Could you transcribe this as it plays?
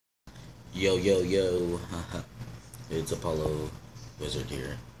Yo, yo, yo. It's Apollo Wizard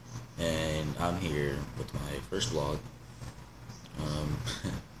here. And I'm here with my first vlog. Um,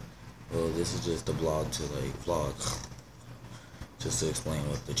 well, this is just a blog to like vlog. Just to explain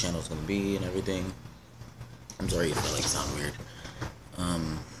what the channel's gonna be and everything. I'm sorry if I like sound weird.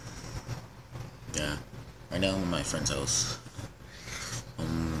 Um, yeah. Right now I'm at my friend's house.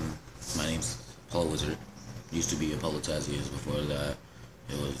 My name's Apollo Wizard. Used to be Apollo Tazias before that.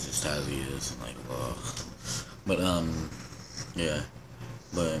 It was just Tazias and like, But, yeah.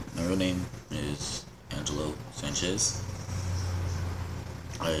 But my real name is Angelo Sanchez.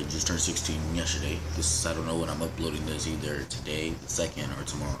 I just turned 16 yesterday. I don't know when I'm uploading this, either today, the 2nd, or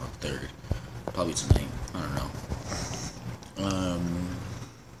tomorrow, the 3rd. Probably tonight. I don't know.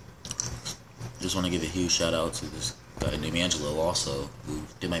 Just want to give a huge shout out to this guy named Angelo also, who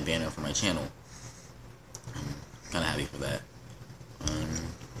did my banner for my channel. I'm kind of happy for that.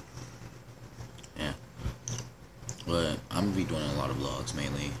 Yeah. But I'm gonna be doing a lot of vlogs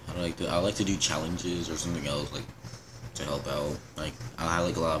mainly. I like to do challenges or something else like to help out. Like I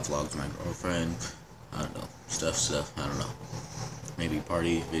like a lot of vlogs with my girlfriend. I don't know, stuff. I don't know. Maybe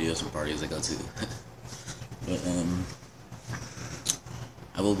party videos from parties I go to. But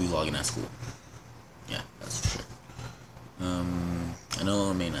I will be vlogging at school. Yeah, that's for sure. I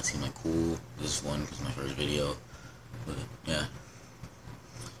know it may not seem like cool this one because my first video, but yeah.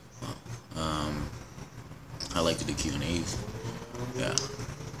 I like to do Q&As. Yeah.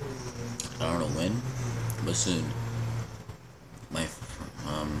 I don't know when, but soon. My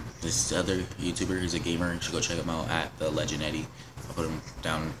this other YouTuber, he's a gamer. You should go check him out at the Legend Eddie. I'll put him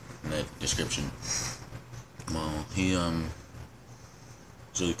down in the description. Well, he's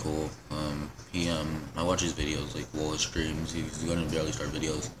really cool. I watch his videos, like his streams. He's gonna barely start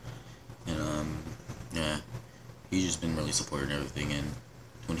videos, and yeah, he's just been really supporting everything. And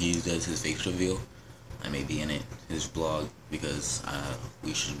when he does his face reveal, I may be in it, his vlog, because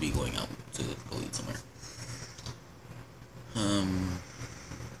we should be going out to go eat somewhere.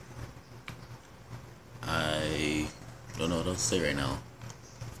 I don't know what else to say right now.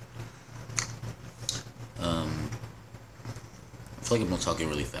 I feel like I'm not talking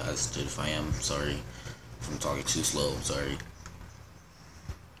really fast. If I am, sorry. If I'm talking too slow, I'm sorry.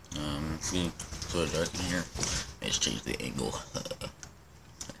 It's getting sort of dark in here. I just changed the angle.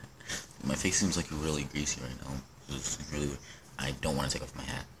 My face seems like really greasy right now. It's really weird. I don't want to take off my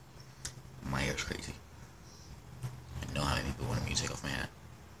hat. My hair's crazy. I know how many people wanted me to take off my hat.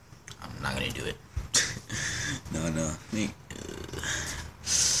 I'm not gonna do it. No.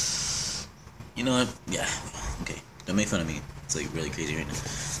 You know what? Yeah. Okay. Don't make fun of me. It's like really crazy right now.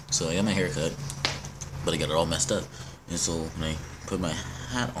 So I got my hair cut, but I got it all messed up. And so when I put my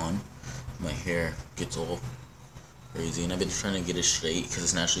hat on, my hair gets all crazy. And I've been trying to get it straight because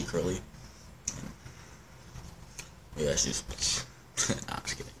it's naturally curly. Yeah, that's just. Nah, I'm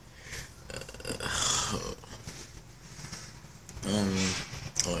just kidding.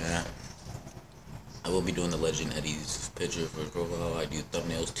 Oh yeah. I will be doing the Legend Eddie's picture for his profile. I do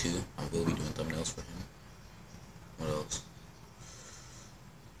thumbnails too. I will be doing thumbnails for him. What else?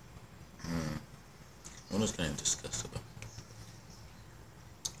 What else can I discuss about?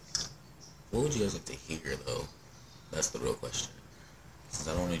 What would you guys like to hear though? That's the real question. Since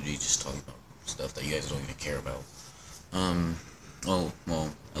I don't want to be just talking about stuff that you guys don't even care about. Oh,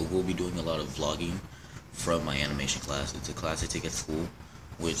 well, I will be doing a lot of vlogging from my animation class. It's a class I take at school,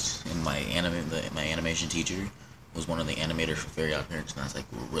 which in my animation teacher was one of the animators for Fairy Odd Parents, and that's like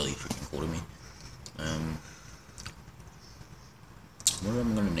really freaking cool to me. What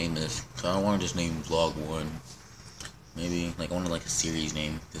am I gonna name this? So I don't want to just name Vlog 1. Maybe like I want to like a series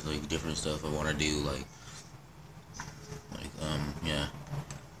name. There's like different stuff I want to do, like yeah.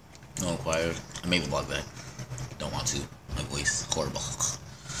 No choir. I maybe vlog that. Don't want to. My voice horrible.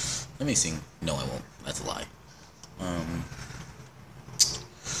 Let me sing. No, I won't. That's a lie. I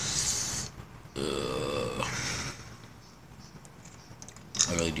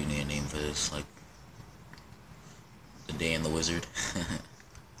really do need a name for this. Like the day in the wizard.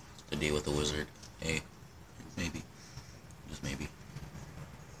 The day with the wizard. Hey, maybe. Just maybe.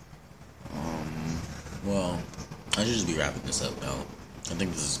 Well, I should just be wrapping this up now. I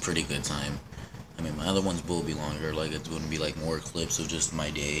think this is a pretty good time. I mean, my other ones will be longer. Like, it's going to be like more clips of just my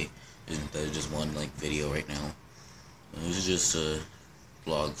day instead of just one like video right now. This is just a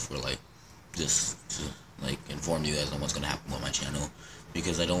vlog for like just to like inform you guys on what's gonna happen with my channel,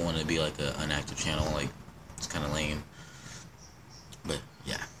 because I don't want to be like an inactive channel. Like, it's kind of lame. But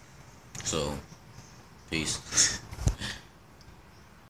yeah. So, peace.